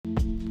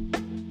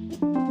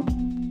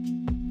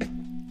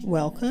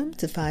Welcome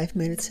to 5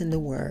 Minutes in the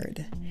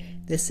Word.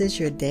 This is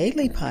your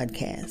daily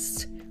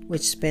podcast,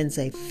 which spends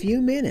a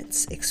few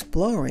minutes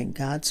exploring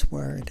God's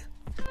Word.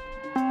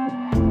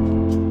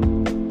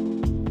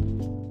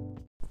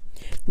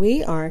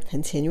 We are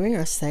continuing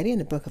our study in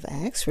the book of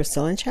Acts. We're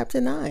still in chapter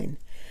 9,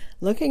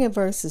 looking at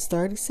verses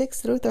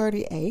 36 through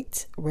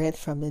 38, read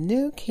from the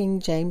New King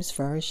James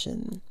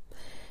Version.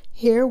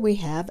 Here we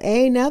have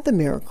another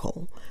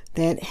miracle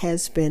that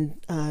has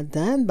been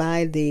done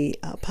by the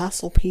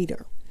Apostle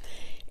Peter.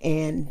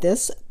 And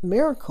this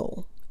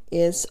miracle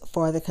is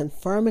for the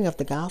confirming of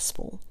the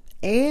gospel,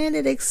 and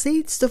it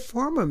exceeds the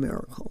former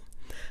miracle.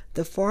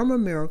 The former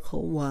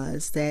miracle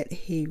was that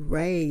he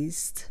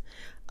raised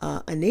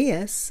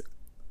Aeneas,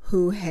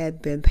 who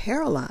had been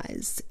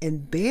paralyzed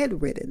and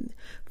bedridden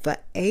for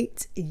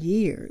 8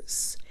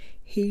 years.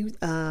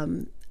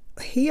 Aeneas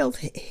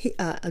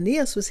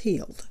was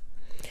healed.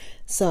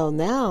 So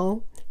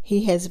now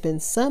he has been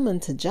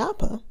summoned to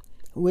Joppa,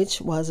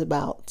 which was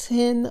about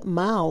 10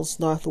 miles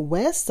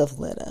northwest of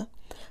Lydda,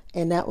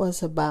 and that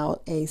was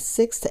about a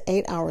 6 to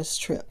 8 hours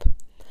trip.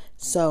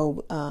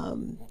 So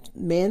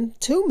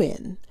two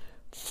men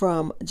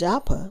from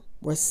Joppa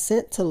were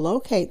sent to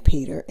locate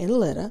Peter in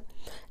Lydda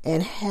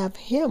and have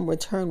him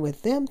return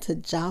with them to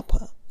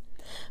Joppa.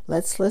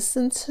 Let's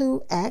listen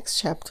to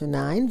Acts chapter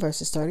 9,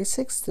 verses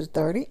 36 to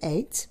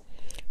 38,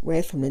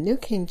 read from the New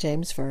King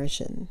James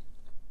Version.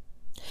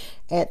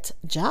 At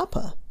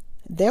Joppa,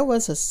 there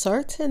was a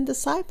certain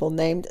disciple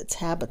named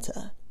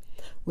Tabitha,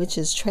 which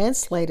is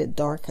translated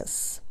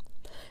Dorcas.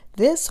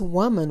 This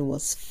woman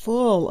was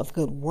full of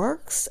good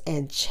works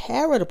and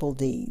charitable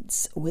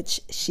deeds,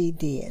 which she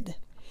did.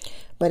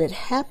 But it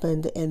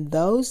happened in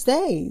those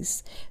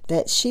days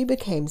that she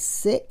became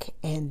sick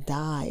and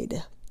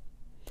died.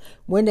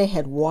 When they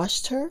had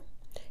washed her,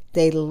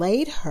 they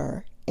laid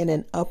her in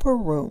an upper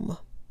room.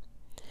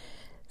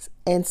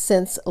 And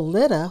since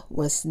Lydda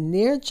was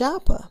near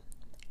Joppa,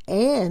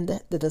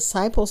 and the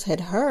disciples had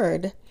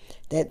heard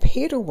that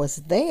Peter was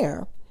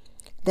there,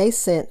 they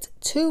sent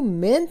 2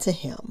 men to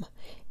him,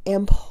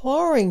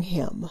 imploring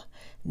him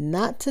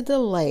not to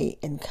delay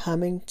in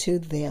coming to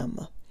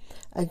them.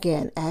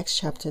 Again, Acts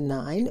chapter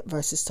 9,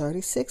 verses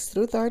 36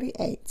 through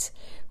 38,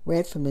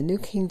 read from the New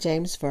King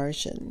James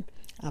Version.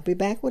 I'll be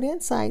back with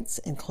insights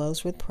and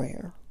close with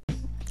prayer.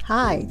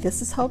 Hi,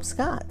 this is Hope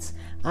Scott.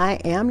 I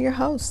am your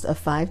host of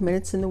 5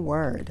 Minutes in the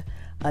Word,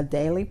 a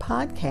daily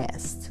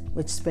podcast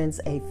which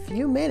spends a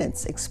few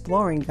minutes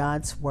exploring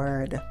God's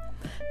Word.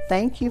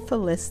 Thank you for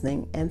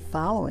listening and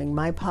following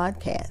my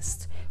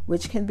podcast,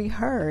 which can be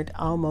heard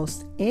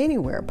almost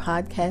anywhere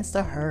podcasts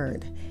are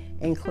heard,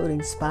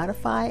 including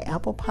Spotify,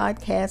 Apple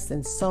Podcasts,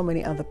 and so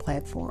many other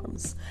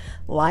platforms.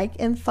 Like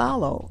and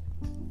follow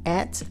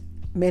at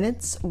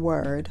Minutes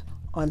Word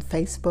on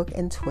Facebook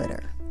and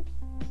Twitter.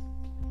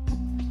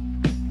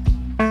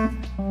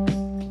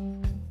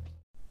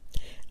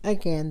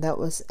 Again, that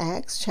was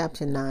Acts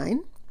chapter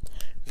 9,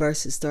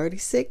 verses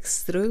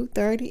 36 through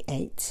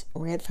 38,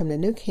 read from the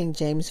New King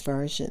James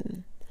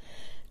Version.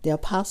 The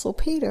Apostle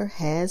Peter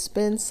has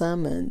been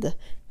summoned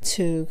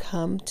to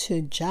come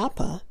to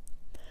Joppa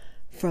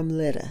from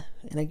Lydda.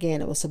 And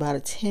again, it was about a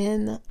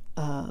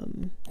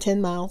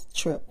 10-mile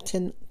trip,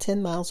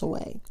 10 miles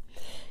away.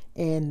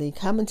 And the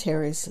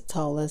commentaries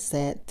told us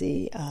that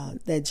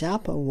that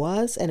Joppa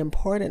was an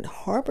important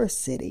harbor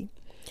city,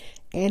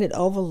 and it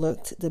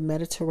overlooked the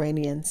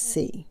Mediterranean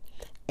Sea,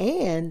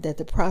 and that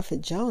the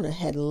prophet Jonah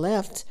had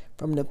left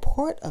from the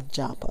port of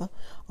Joppa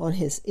on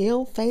his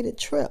ill-fated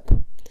trip.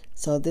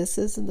 So this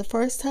isn't the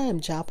first time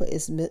Joppa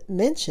is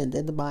mentioned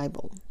in the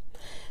Bible.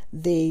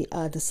 The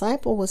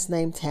disciple was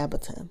named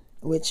Tabitha,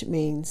 which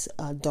means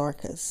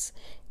Dorcas,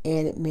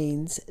 and it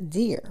means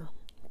deer.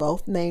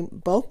 Both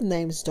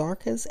names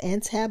Dorcas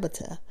and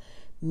Tabitha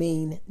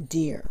mean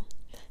deer.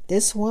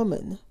 This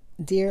woman,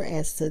 deer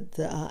as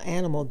the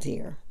animal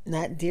deer,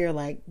 not dear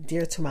like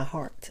dear to my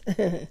heart.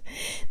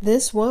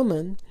 This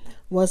woman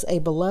was a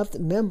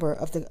beloved member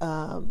of the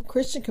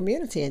Christian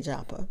community in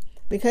Joppa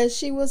because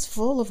she was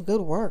full of good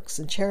works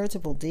and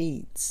charitable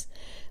deeds.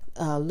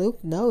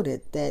 Luke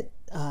noted that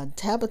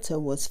Tabitha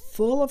was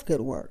full of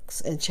good works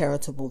and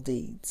charitable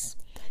deeds.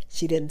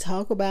 She didn't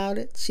talk about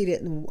it. She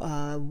didn't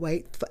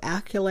wait for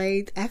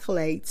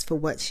accolades for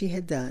what she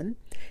had done.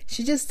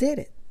 She just did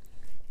it.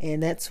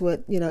 And that's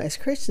what, as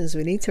Christians,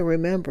 we need to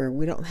remember.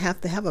 We don't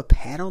have to have a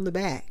pat on the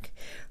back.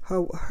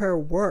 Her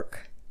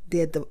work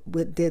did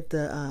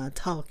the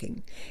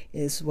talking,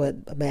 is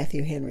what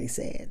Matthew Henry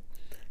said.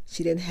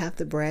 She didn't have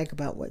to brag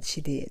about what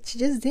she did. She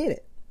just did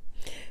it.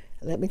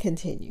 Let me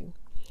continue.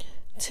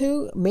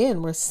 2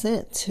 men were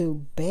sent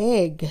to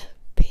beg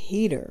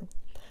Peter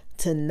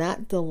to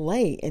not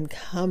delay in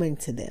coming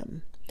to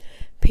them.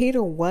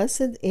 Peter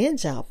wasn't in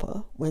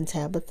Joppa when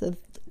Tabitha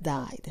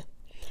died.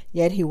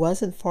 Yet he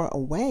wasn't far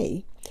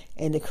away,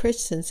 and the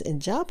Christians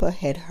in Joppa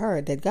had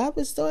heard that God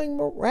was doing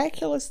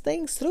miraculous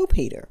things through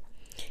Peter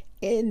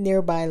in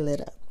nearby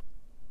Lydda.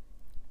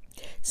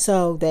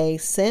 So they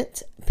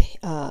sent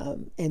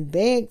and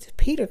begged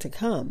Peter to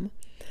come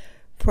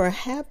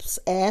perhaps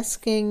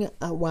asking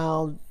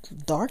while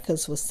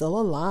Dorcas was still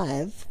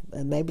alive,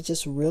 and maybe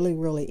just really,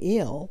 really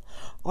ill,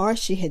 or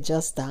she had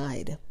just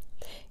died.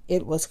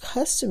 It was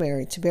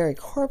customary to bury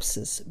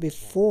corpses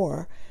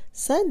before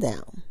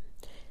sundown.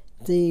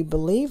 The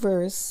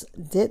believers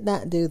did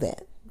not do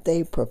that.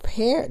 They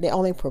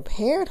only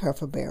prepared her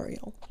for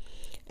burial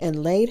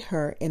and laid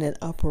her in an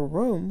upper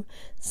room,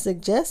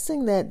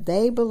 suggesting that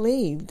they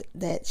believed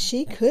that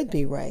she could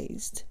be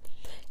raised.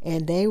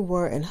 And they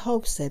were in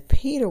hopes that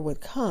Peter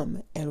would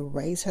come and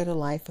raise her to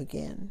life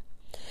again.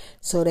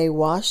 So they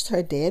washed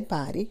her dead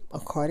body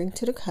according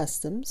to the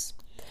customs,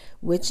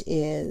 which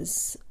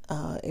is,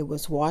 it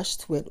was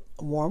washed with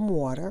warm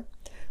water,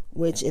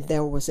 which if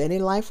there was any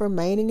life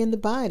remaining in the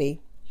body,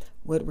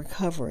 would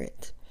recover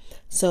it.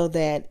 So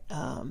that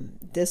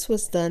this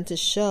was done to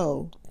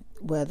show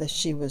whether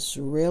she was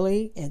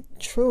really and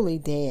truly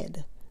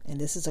dead.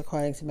 And this is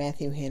according to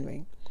Matthew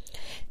Henry.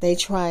 They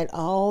tried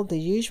all the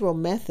usual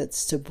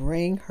methods to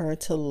bring her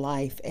to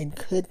life and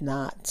could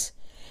not.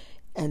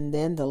 And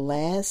then the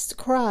last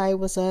cry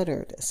was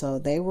uttered. So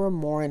they were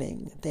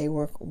mourning. They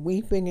were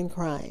weeping and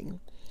crying.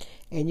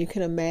 And you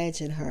can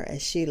imagine her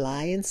as she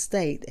lie in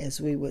state,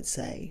 as we would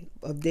say,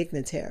 of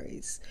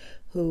dignitaries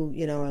who,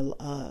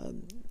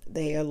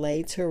 they are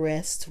laid to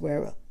rest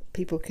where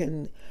people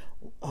can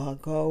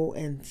go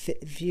and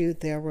view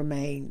their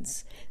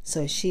remains.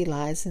 So she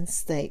lies in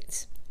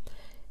state.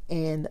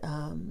 And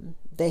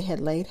they had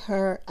laid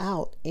her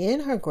out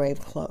in her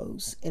grave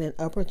clothes in an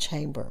upper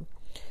chamber,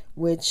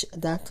 which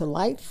Dr.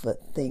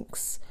 Lightfoot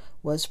thinks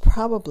was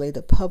probably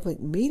the public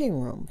meeting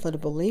room for the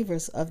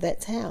believers of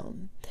that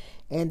town.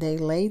 And they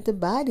laid the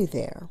body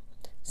there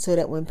so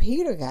that when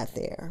Peter got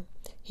there,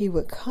 he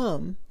would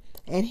come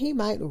and he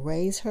might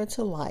raise her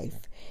to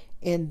life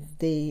in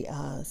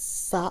this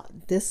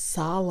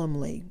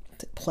solemnly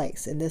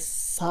place, in this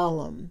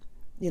solemn,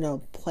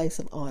 place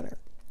of honor.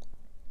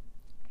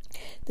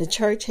 The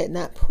church had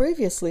not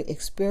previously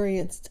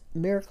experienced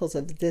miracles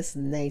of this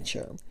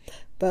nature,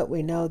 but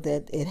we know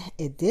that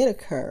it did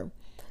occur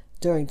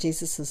during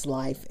Jesus'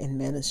 life and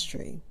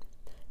ministry.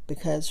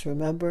 Because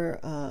remember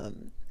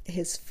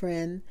his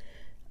friend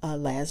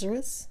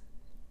Lazarus,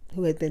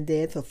 who had been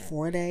dead for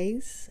 4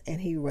 days, and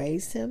he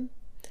raised him.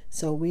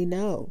 So we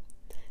know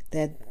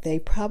that they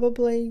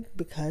probably,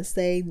 because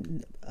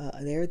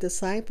they're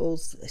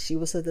disciples, she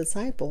was a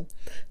disciple,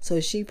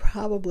 so she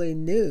probably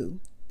knew,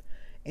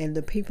 and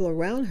the people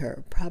around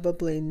her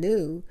probably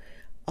knew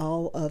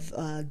all of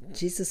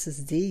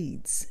Jesus's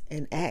deeds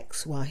and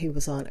acts while he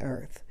was on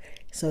earth.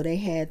 So they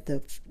had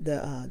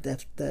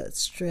the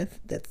strength,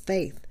 that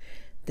faith,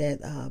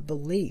 that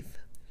belief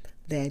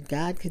that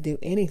God could do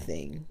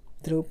anything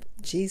through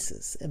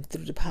Jesus and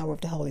through the power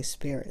of the Holy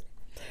Spirit.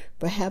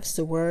 Perhaps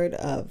the word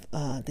of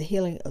the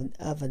healing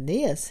of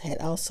Aeneas had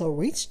also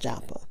reached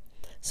Joppa,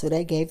 so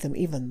that gave them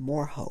even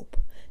more hope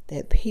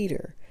that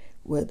Peter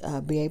would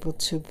be able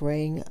to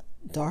bring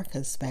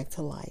Dorcas back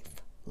to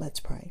life. Let's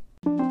pray.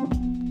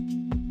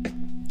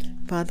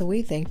 Father,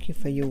 we thank you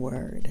for your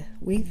word.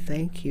 We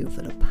thank you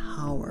for the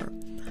power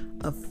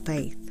of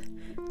faith,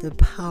 the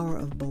power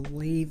of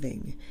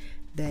believing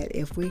that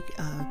if we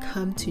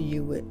come to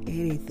you with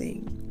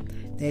anything,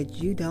 that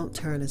you don't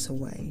turn us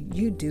away.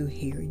 You do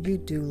hear, you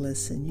do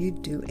listen, you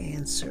do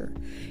answer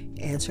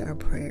our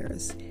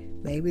prayers.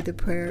 Maybe the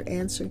prayer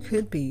answer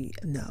could be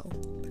no,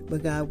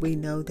 but God, we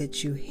know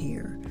that you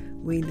hear.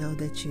 We know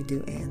that you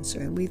do answer,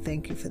 and we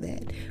thank you for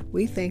that.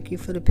 We thank you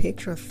for the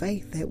picture of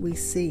faith that we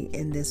see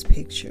in this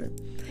picture,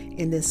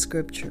 in this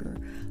scripture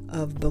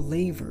of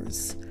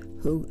believers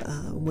who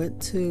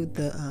went to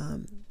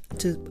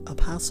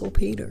Apostle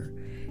Peter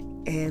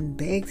and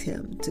begged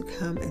him to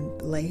come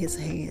and lay his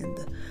hand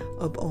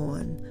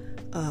upon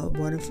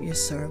one of your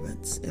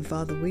servants. And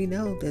Father, we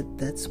know that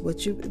that's what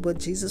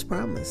Jesus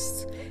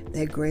promised,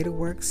 that greater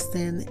works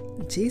than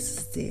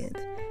Jesus did,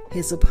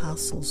 his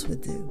apostles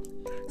would do.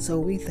 So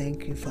we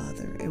thank you,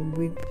 Father, and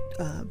we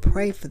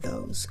pray for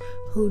those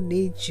who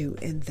need you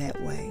in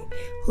that way,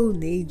 who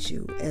need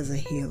you as a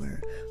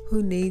healer,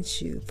 who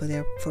needs you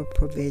for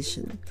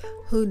provision,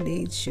 who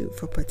needs you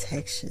for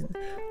protection,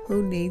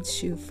 who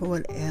needs you for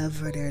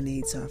whatever their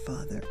needs are,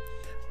 Father.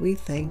 We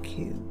thank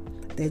you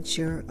that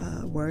your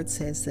word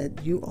says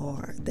that you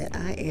are, that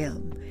I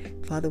am.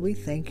 Father, we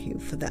thank you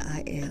for the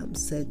I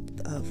ams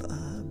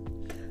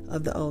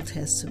of the Old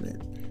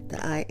Testament,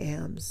 the I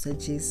ams that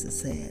Jesus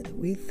said.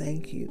 We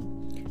thank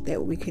you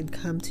that we can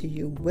come to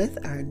you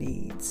with our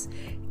needs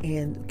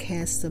and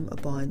cast them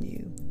upon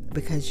you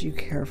because you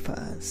care for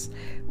us.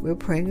 We're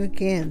praying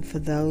again for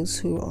those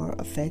who are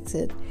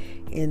affected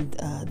in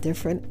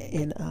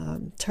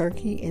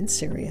Turkey and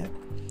Syria.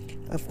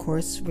 Of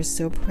course, we're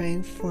still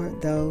praying for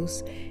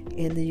those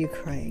in the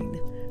Ukraine.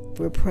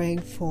 We're praying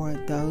for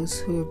those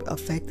who are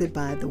affected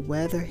by the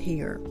weather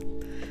here.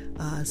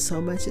 So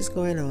much is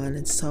going on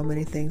and so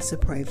many things to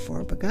pray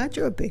for. But God,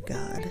 you're a big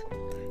God,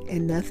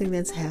 and nothing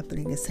that's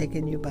happening is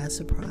taking you by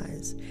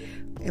surprise.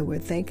 And we're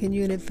thanking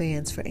you in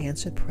advance for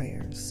answered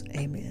prayers.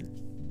 Amen.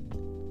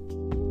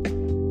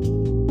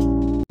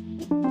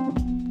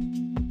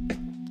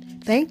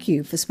 Thank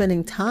you for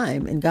spending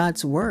time in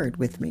God's Word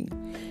with me.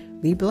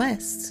 Be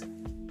blessed.